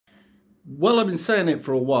Well, I've been saying it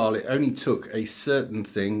for a while. It only took a certain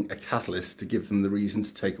thing, a catalyst, to give them the reason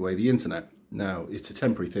to take away the internet. Now, it's a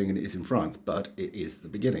temporary thing and it is in France, but it is the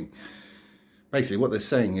beginning. Basically, what they're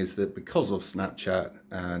saying is that because of Snapchat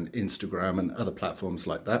and Instagram and other platforms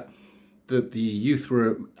like that, that the youth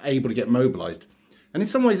were able to get mobilized. And in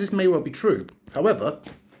some ways, this may well be true. However,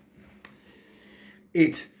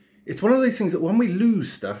 it's one of those things that when we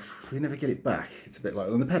lose stuff, we never get it back. It's a bit like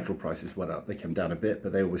when the petrol prices went up. They came down a bit,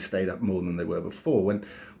 but they always stayed up more than they were before.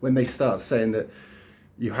 When they start saying that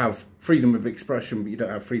you have freedom of expression, but you don't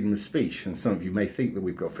have freedom of speech. And some of you may think that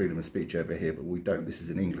we've got freedom of speech over here, but we don't. This is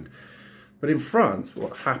in England. But in France,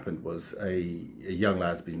 what happened was a young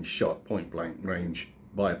lad's been shot point blank range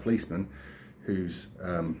by a policeman who's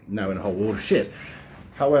now in a whole world of shit.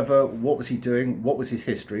 However, what was he doing? What was his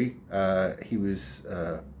history? He was,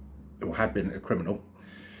 or had been, a criminal.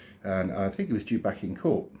 And I think he was due back in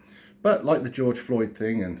court. But like the George Floyd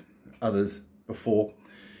thing and others before,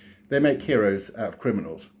 they make heroes out of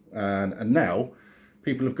criminals. And now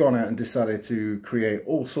people have gone out and decided to create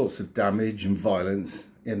all sorts of damage and violence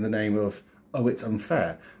in the name of, oh, it's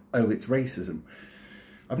unfair, oh, it's racism.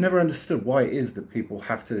 I've never understood why it is that people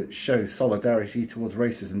have to show solidarity towards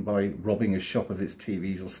racism by robbing a shop of its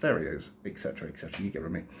TVs or stereos, etc., etc. You get what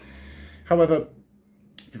I mean. However,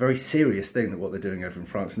 it's a very serious thing that what they're doing over in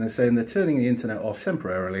France, and they're saying they're turning the internet off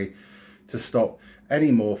temporarily to stop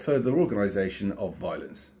any more further organisation of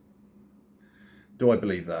violence. Do I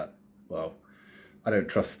believe that? Well, I don't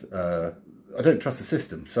trust the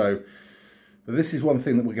system. So, but this is one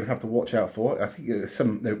thing that we're going to have to watch out for. I think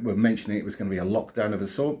some they were mentioning it was going to be a lockdown of a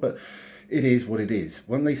sort, but it is what it is.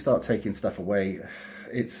 When they start taking stuff away,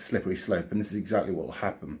 it's a slippery slope, and this is exactly what will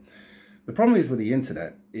happen. The problem is with the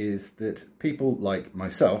internet is that people like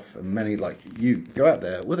myself and many like you go out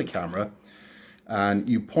there with a camera and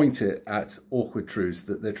you point it at awkward truths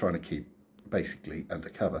that they're trying to keep basically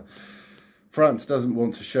undercover. France doesn't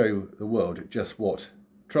want to show the world just what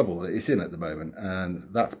trouble that it's in at the moment, and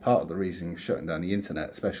that's part of the reason shutting down the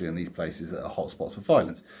internet, especially in these places that are hotspots for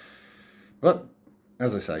violence. But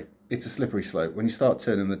as I say, it's a slippery slope. When you start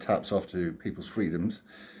turning the taps off to people's freedoms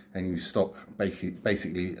and you stop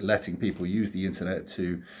basically letting people use the internet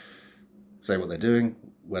to say what they're doing,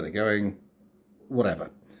 where they're going,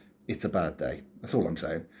 whatever, it's a bad day. That's all I'm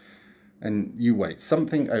saying. And you wait,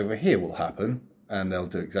 something over here will happen and they'll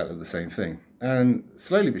do exactly the same thing. And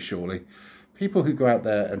slowly but surely, people who go out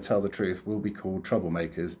there and tell the truth will be called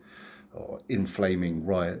troublemakers, or inflaming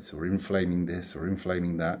riots, or inflaming this, or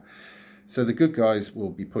inflaming that. So the good guys will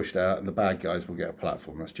be pushed out and the bad guys will get a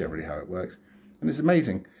platform. That's generally how it works. And it's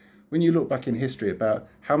amazing when you look back in history about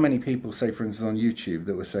how many people, say for instance on YouTube,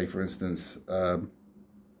 that were, say for instance,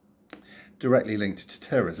 directly linked to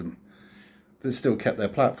terrorism, that still kept their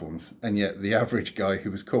platforms. And yet the average guy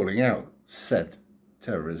who was calling out said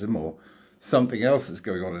terrorism or something else that's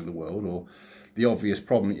going on in the world, or the obvious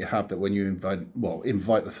problem that you have that when you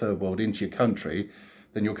invite the third world into your country,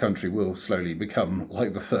 then your country will slowly become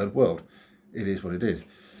like the third world. It is what it is.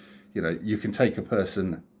 You know, you can take a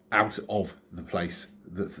person out of the place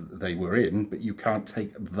that they were in, but you can't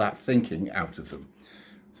take that thinking out of them,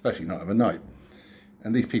 especially not overnight.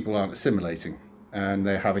 And these people aren't assimilating, and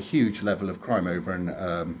they have a huge level of crime over,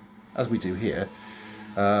 and as we do here,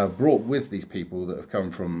 brought with these people that have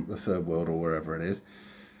come from the third world or wherever it is.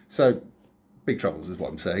 So big troubles is what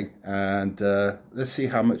I'm saying, and let's see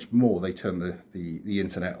how much more they turn the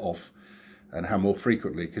internet off and how more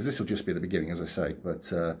frequently, because this will just be the beginning, as I say,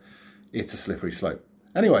 but it's a slippery slope.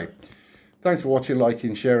 Anyway, thanks for watching,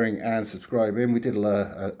 liking, sharing and subscribing. We did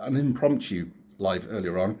an impromptu live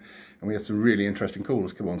earlier on and we had some really interesting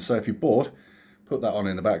callers come on, so if you're bored, put that on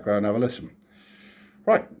in the background and have a listen.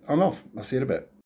 Right, I'm off. I'll see you in a bit.